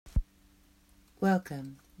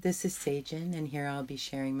Welcome. This is Sagen, and here I'll be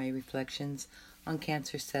sharing my reflections on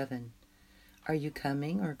Cancer 7. Are you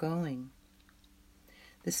coming or going?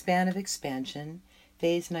 The span of expansion,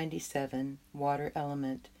 phase 97, water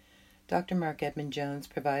element. Dr. Mark Edmund Jones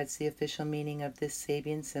provides the official meaning of this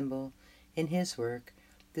Sabian symbol in his work,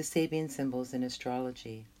 The Sabian Symbols in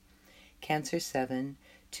Astrology. Cancer 7,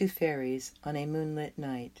 two fairies on a moonlit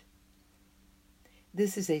night.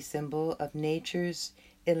 This is a symbol of nature's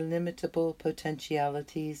illimitable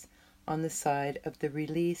potentialities on the side of the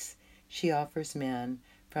release she offers man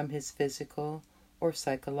from his physical or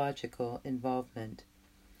psychological involvement,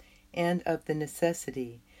 and of the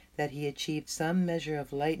necessity that he achieve some measure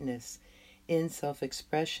of lightness in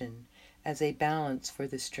self-expression as a balance for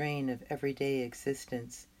the strain of everyday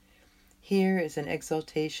existence. Here is an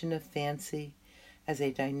exaltation of fancy as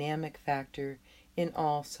a dynamic factor in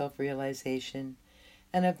all self-realization,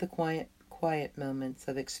 and of the quiet moments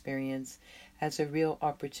of experience as a real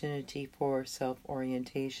opportunity for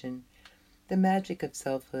self-orientation. The magic of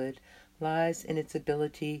selfhood lies in its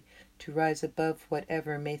ability to rise above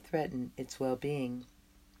whatever may threaten its well-being.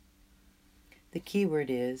 The key word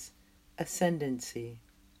is ascendancy.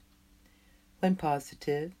 When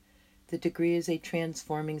positive, the degree is a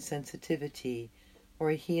transforming sensitivity or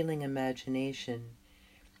a healing imagination,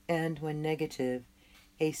 and when negative,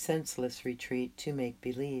 a senseless retreat to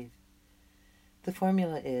make-believe. The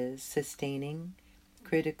formula is sustaining,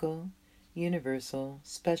 critical, universal,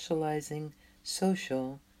 specializing,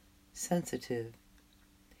 social, sensitive.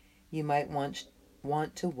 You might want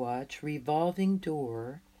to watch Revolving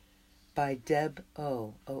Door by Deb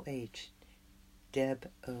O, O-H, Deb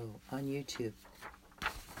O, on YouTube.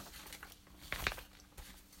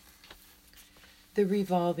 The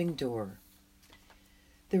Revolving Door.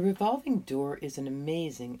 The revolving door is an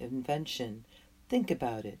amazing invention. Think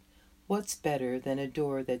about it. What's better than a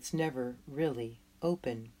door that's never really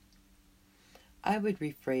open? I would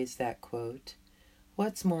rephrase that quote.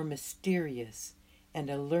 What's more mysterious and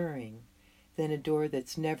alluring than a door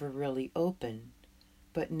that's never really open,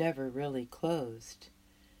 but never really closed?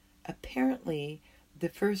 Apparently, the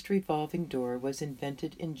first revolving door was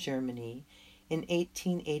invented in Germany in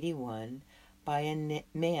 1881 by a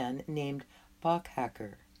man named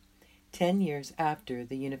Backhacker, 10 years after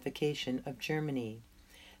the unification of Germany.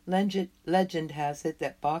 Legend has it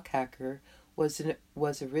that Backhacker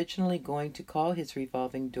was originally going to call his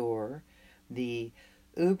revolving door the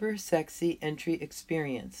Uber Sexy Entry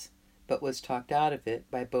Experience, but was talked out of it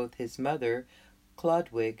by both his mother,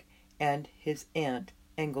 Chlodwig, and his aunt,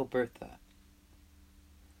 Engelbertha.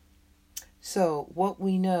 So, what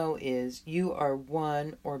we know is you are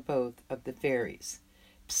one or both of the fairies.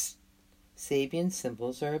 Psst. Sabian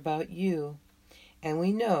symbols are about you, and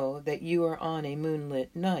we know that you are on a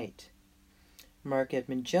moonlit night. Mark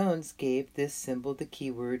Edmund Jones gave this symbol the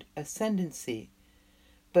keyword ascendancy.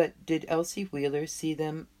 But did Elsie Wheeler see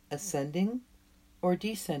them ascending or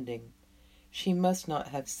descending? She must not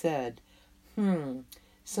have said,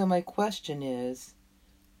 So my question is,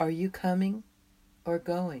 are you coming or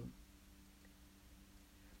going?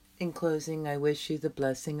 In closing, I wish you the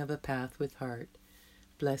blessing of a path with heart.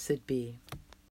 Blessed be.